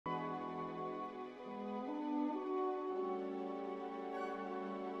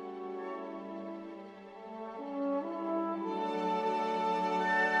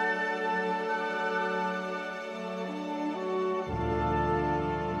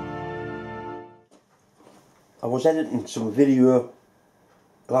I was editing some video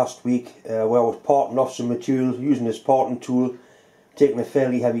last week where I was parting off some material using this parting tool, taking a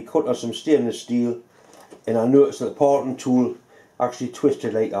fairly heavy cut of some stainless steel, and I noticed that the parting tool actually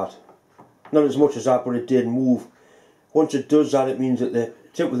twisted like that. Not as much as that, but it did move. Once it does that, it means that the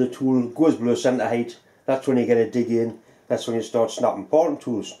tip of the tool goes below centre height. That's when you get a dig in, that's when you start snapping parting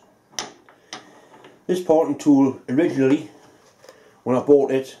tools. This parting tool originally, when I bought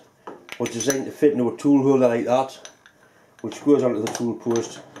it, was designed to fit into a tool holder like that, which goes onto the tool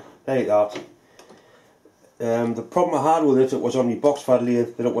post like that. The problem I had with it was on the box fad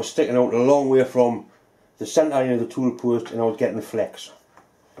lathe, that it was sticking out a long way from the centre line of the tool post and I was getting flex.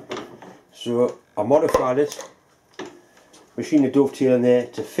 So I modified it, machined a dovetail in there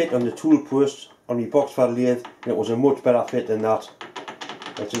to fit on the tool post on the box fad lathe, and it was a much better fit than that.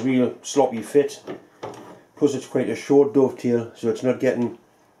 It's a real sloppy fit, plus it's quite a short dovetail, so it's not getting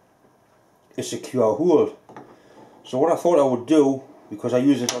a secure hold. So what I thought I would do, because I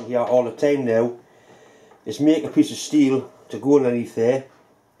use it on here all the time now, is make a piece of steel to go underneath there,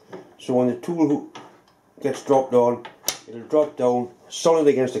 so when the tool gets dropped on, it'll drop down solid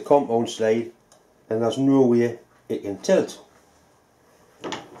against the compound slide and there's no way it can tilt.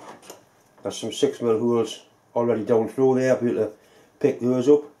 There's some 6mm holes already down through there, I'll be able to pick those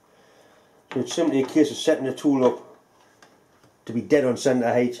up. So it's simply a case of setting the tool up to be dead on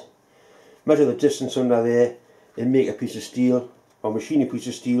centre height, measure the distance under there and make a piece of steel, or machine a piece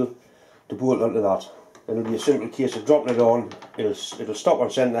of steel to bolt onto that. And it'll be a simple case of dropping it on, it'll stop on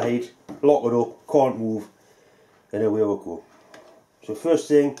centre height, lock it up, can't move, and away we go. So first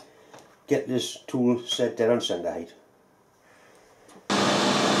thing, get this tool set dead on centre height.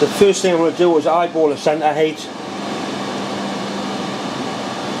 The first thing I'm going to do is eyeball the centre height.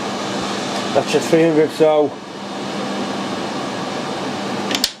 That's a 300 thou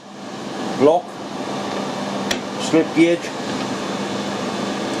block, slip gauge.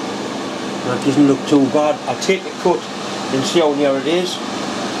 That doesn't look too bad. I'll take a cut and see how near it is.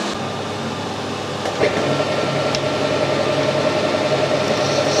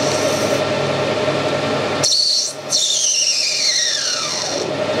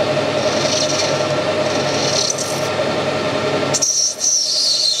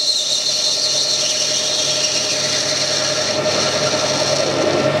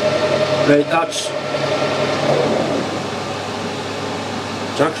 Right, it's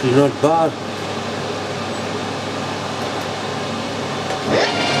actually not bad.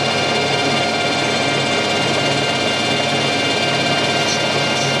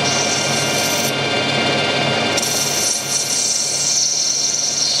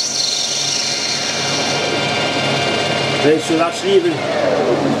 Right, so that's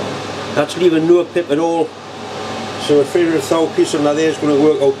leaving no pip at all. So a 300 thou piece under there is going to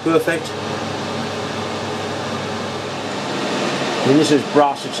work out perfect. And this is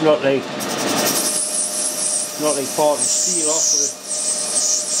brass, it's not like parting steel off with it.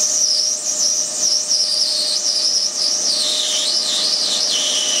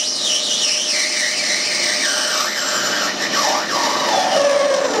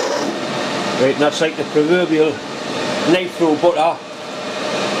 Right, and that's like the proverbial knife through butter.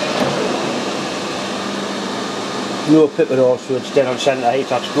 No pip at all, so it's dead on centre height,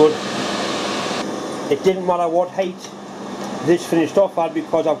 that's good. It didn't matter what height this finished off at,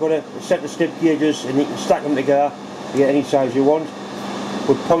 because I've got a set of slip gauges and you can stack them together to get any size you want.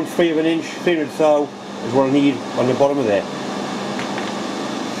 But 0.3 of an inch, 300 thou is what I need on the bottom of there.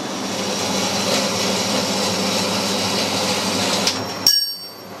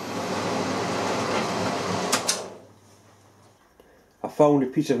 I found a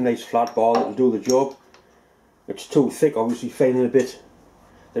piece of nice flat bar that will do the job. It's too thick, obviously finding a bit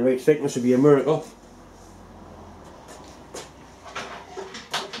the right thickness would be a miracle.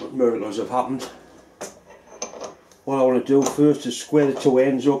 But miracles have happened. What I want to do first is square the two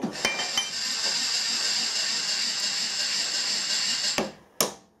ends up.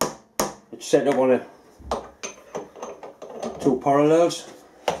 It's set up on two parallels.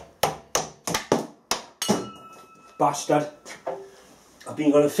 Bastard. I've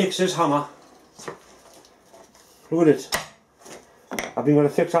been going to fix this hammer. Look at it. I've been going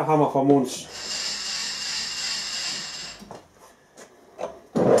to fix that hammer for months.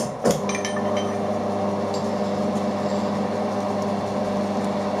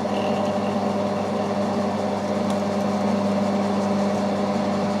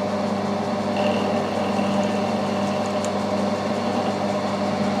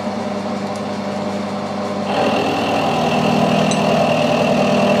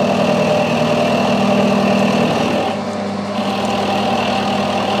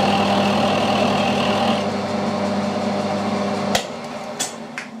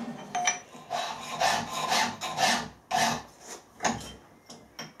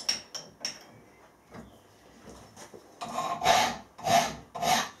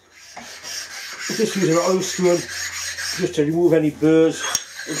 Just using an oil stone just to remove any burrs,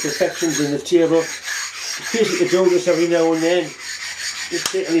 imperfections in the table. It's basically do this every now and then.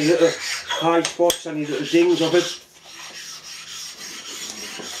 Just take any little high spots, any little dings of it.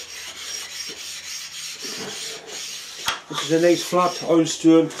 This is a nice flat oil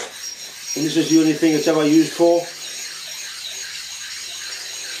stone, and this is the only thing it's ever used for.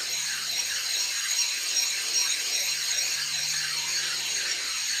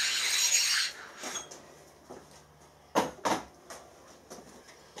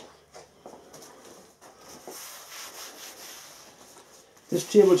 This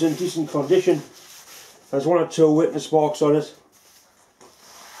table's in decent condition. There's one or two witness marks on it.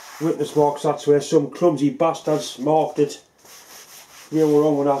 Witness marks, that's where some clumsy bastards marked it. They were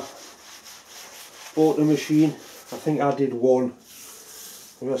wrong when I bought the machine. I think I did one.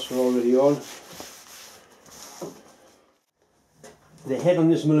 The rest were already on. The head on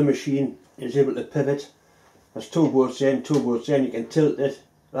this milling machine is able to pivot. There's two bolts in, you can tilt it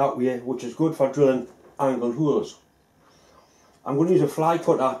that way, which is good for drilling angled holes. I'm going to use a fly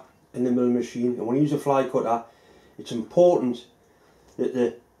cutter in the milling machine, and when I use a fly cutter, it's important that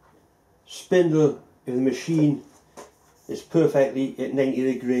the spindle of the machine is perfectly at 90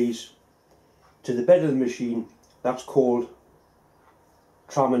 degrees to the bed of the machine. That's called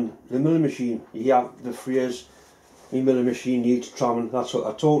tramming the milling machine. You have the phrase, the milling machine needs tramming, that's what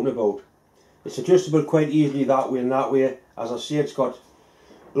I'm talking about. It's adjustable quite easily that way and that way. As I say, it's got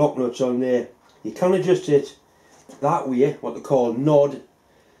lock nuts on there. You can adjust it that way, what they call nod.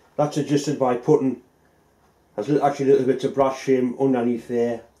 That's adjusted by putting, there's actually little bits of brass shim underneath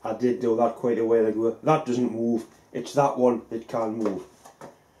there. I did do that quite a while ago. That doesn't move, it's that one that can move.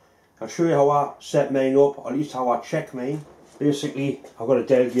 I'll show you how I set mine up, or at least how I check mine. Basically, I've got a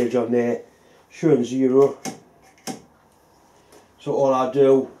dial gauge on there showing 0. So all I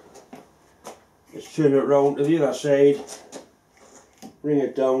do is turn it round to the other side, bring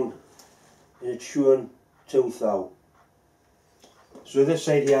it down, and it's showing 2 thou. So this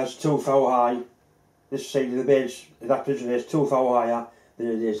side here is 2 thou high. This side of the bed, that position is 2 thou higher than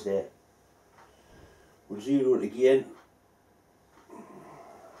it is there. We'll 0 it again.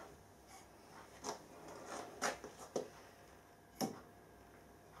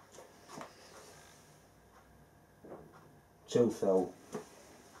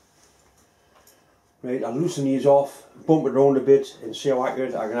 Right, I'll loosen these off, bump it around a bit and see how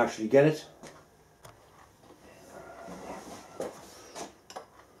accurate I can actually get it.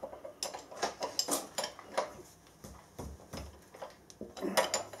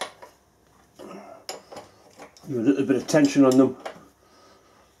 Give a little bit of tension on them.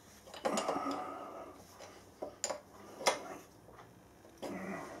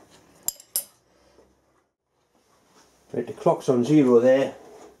 Right, the clock's on 0 there.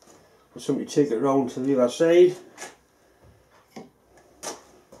 I'll simply take it round to the other side.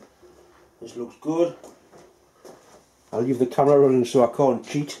 This looks good. I'll leave the camera running so I can't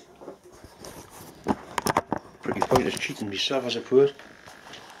cheat. Pretty pointless cheating myself, I suppose.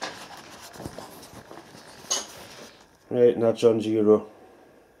 Right, and that's on 0.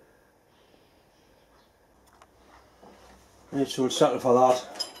 Right, so we'll settle for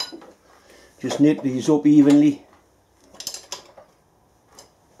that. Just nip these up evenly.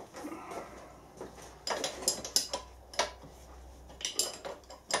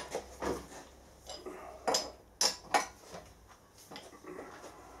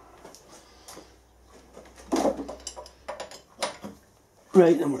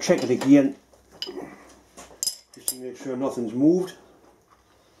 Right, and we'll check it again, just to make sure nothing's moved.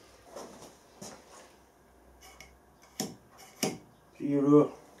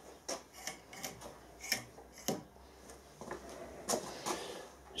 Zero.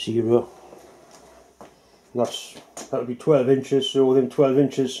 That'll be 12 inches, so within 12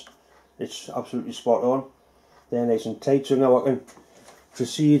 inches it's absolutely spot on. They're nice and tight, so now I can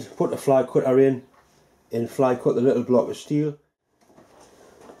proceed, put the fly cutter in and fly cut the little block of steel.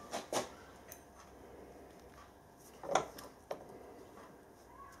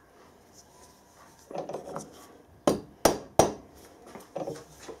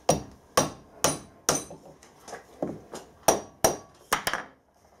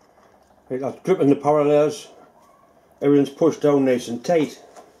 Right, that's gripping the parallels, everything's pushed down nice and tight.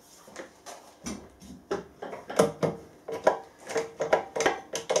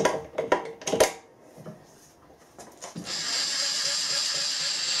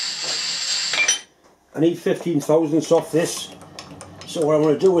 I need 15 thousandths off this, so what I'm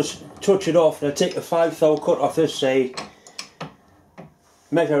going to do is touch it off, and I take the 5 thou cut off this side,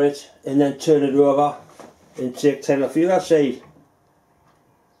 measure it, and then turn it over and take 10 off the other side.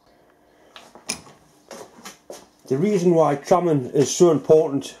 the reason why tramming is so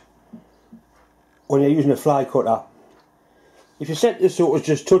important when you're using a fly cutter. If you set this so it was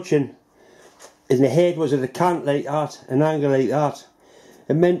just touching and the head was at a cant like that, an angle like that,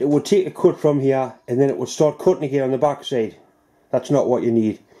 it meant it would take a cut from here and then it would start cutting again on the back side. That's not what you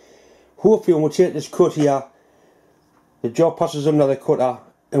need. Hopefully when we take this cut here, the job passes another cutter,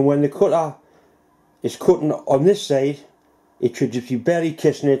 and when the cutter is cutting on this side, it should just be barely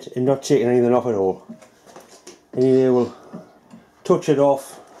kissing it and not taking anything off at all. And you will touch it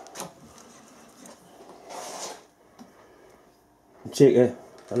off and take a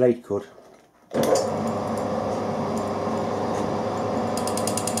light cut.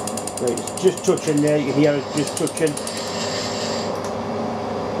 Right, it's just touching there, you can hear it just touching.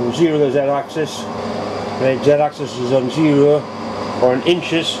 We'll zero the Z-axis. Right, Z-axis is on 0 or in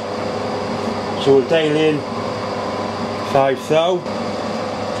inches. So we'll dial in 5 thou.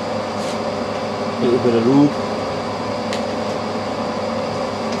 A little bit of lube.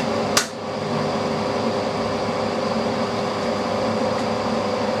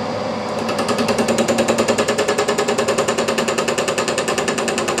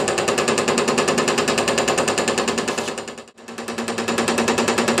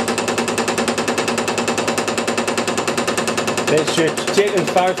 So it's taking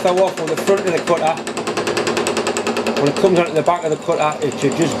 5 thou off on the front of the cutter. When it comes onto the back of the cutter, it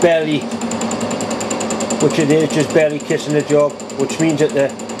should just barely, which it is, just barely kissing the job, which means that the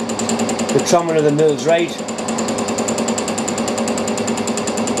tramming of the mill's right.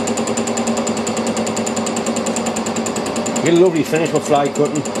 You get a lovely finish with fly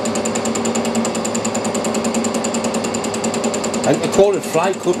cutting. And they call it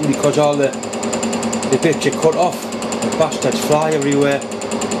fly cutting because all the bits you cut off. The bastards fly everywhere.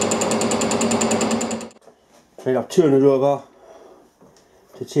 Right, I'll turn it over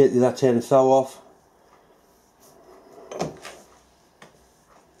to take that 10 thou off.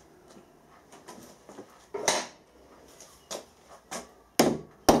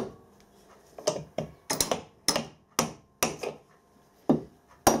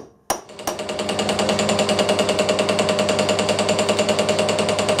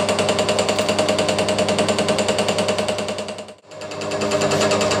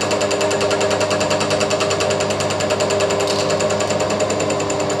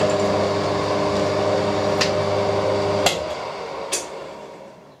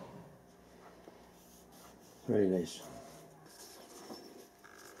 Very nice.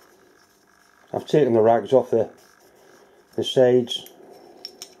 I've taken the rags off the sides.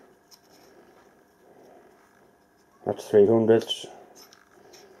 That's 300s.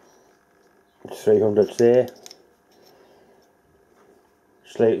 That's 300s there.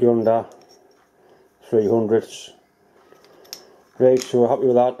 Slightly under 300s. Right, so happy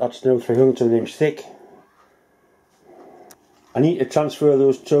with that. That's now 300 of an inch thick. I need to transfer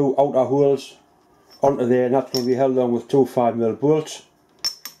those two outer holes onto there, and that's going to be held on with two 5mm bolts.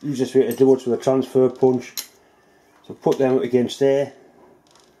 Easiest way to do it with a transfer punch. So put them up against there,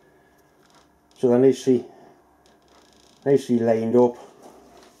 so they're nicely lined up.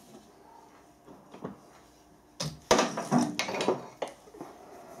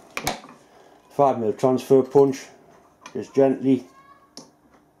 Five mm transfer punch, just gently.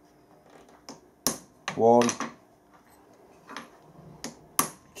 1,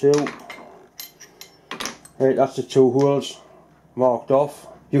 2. Right, that's the two holes marked off.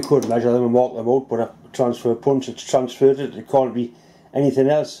 You could measure them and mark them out, but a transfer punch, it's transferred it. It can't be anything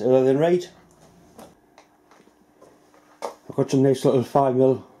else other than right. I've got some nice little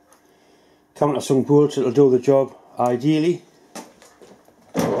 5mm countersunk bolts that'll do the job ideally.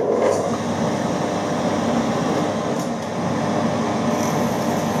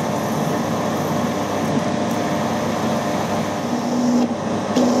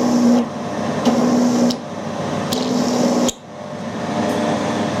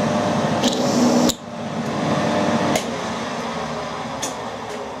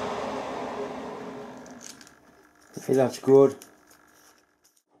 Okay, that's good.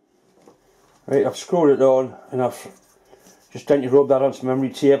 Right, I've screwed it on and I've just going to rub that on some memory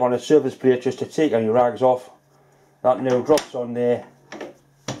tape on a surface plate just to take any rags off. That now drops on there.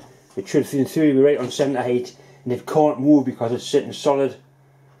 It should in theory be right on centre height, and it can't move because it's sitting solid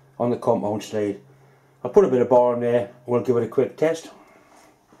on the compound slide. I'll put a bit of bar on there and we'll give it a quick test.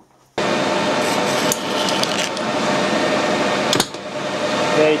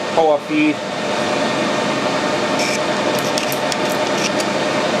 Okay, power feed.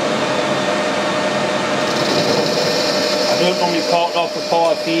 I don't normally part off the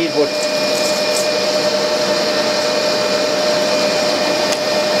power feed, but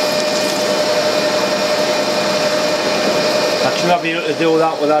I've been able to do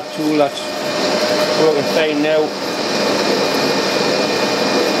that with that tool. That's working fine now.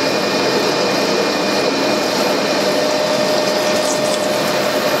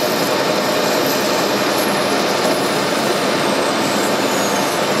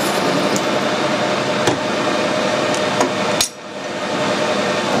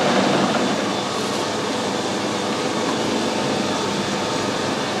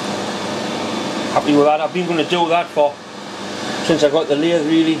 Happy with that. I've been going to do that since I got the lathe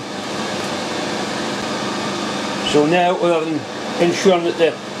really. So now, other than ensuring that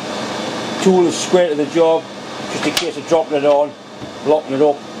the tool is square to the job, just in case of dropping it on, locking it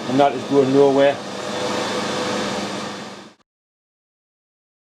up, and that is going nowhere.